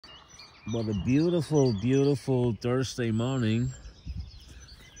What a beautiful, beautiful Thursday morning.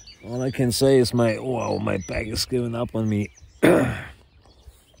 All I can say is my back is giving up on me.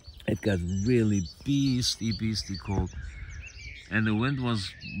 It got really beastly cold. And the wind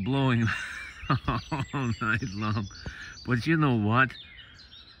was blowing all night long. But you know what?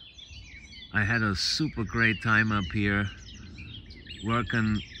 I had a super great time up here.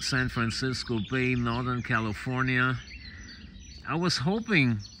 Working San Francisco Bay, Northern California. I was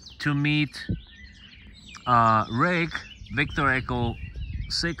hoping to meet Rick, Victor Echo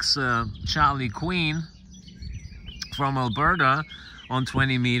 6 Charlie Queen from Alberta on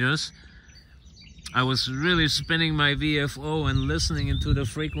 20 meters. I was really spinning my VFO and listening into the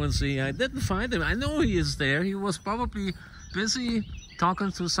frequency. I didn't find him. I know he is there. He was probably busy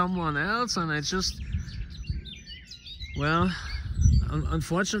talking to someone else, and I just, well,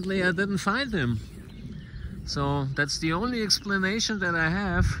 unfortunately I didn't find him. So that's the only explanation that I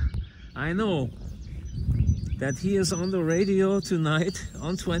have. I know that he is on the radio tonight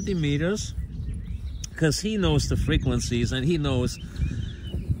on 20 meters because he knows the frequencies and he knows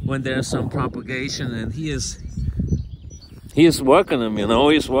when there's some propagation, and he is working them, you know.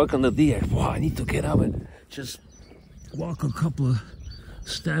 He's working the deer. Wow, I need to get up and just walk a couple of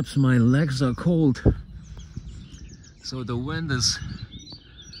steps. My legs are cold. So the wind is,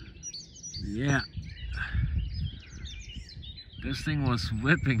 yeah. This thing was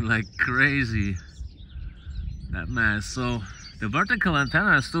whipping like crazy, that mass. So the vertical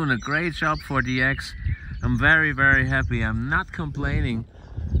antenna is doing a great job for DX. I'm very, very happy. I'm not complaining.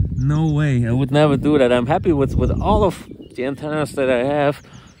 No way, I would never do that. I'm happy with all of the antennas that I have,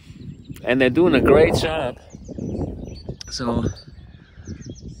 and they're doing a great job. So,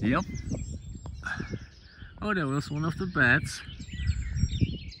 yep. Oh, there was one of the bats.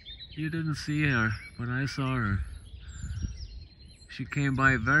 You didn't see her, but I saw her. She came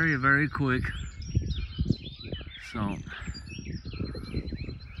by very, very quick. So,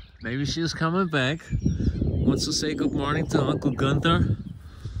 maybe she's coming back. Wants to say good morning to Uncle Gunther.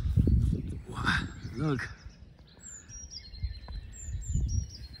 Look.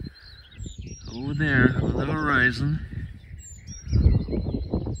 Over there on the horizon.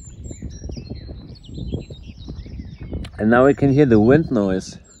 And now I can hear the wind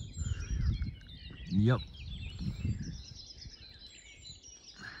noise. Yep.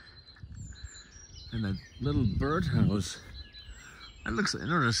 And that little birdhouse. That looks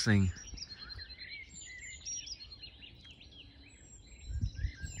interesting.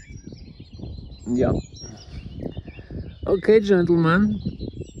 Yep. Okay, gentlemen.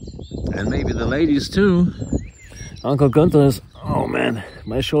 And maybe the ladies too. Uncle Gunther is, oh man,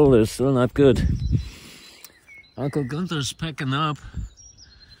 my shoulder is still not good. Uncle Gunther's packing up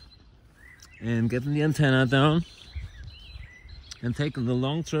and getting the antenna down and taking the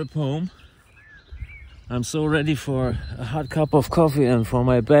long trip home. I'm so ready for a hot cup of coffee and for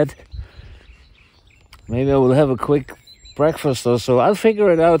my bed. Maybe I will have a quick breakfast or so. I'll figure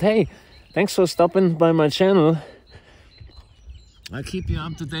it out. Hey, thanks for stopping by my channel. I keep you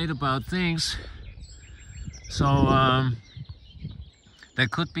up to date about things. So there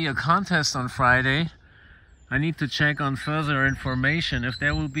could be a contest on Friday. I need to check on further information. If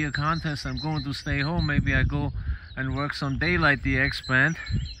there will be a contest, I'm going to stay home. Maybe I go and work some Daylight DX band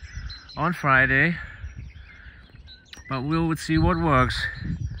on Friday. But we'll see what works.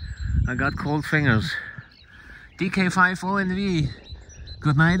 I got cold fingers. DK5ONV.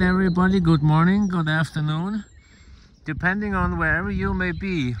 Good night, everybody. Good morning, good afternoon. Depending on wherever you may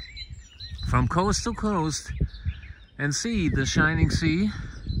be, from coast to coast, and see the shining sea.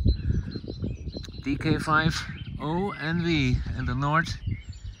 DK5ONV in the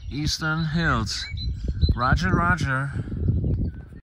northeastern hills. Roger, roger.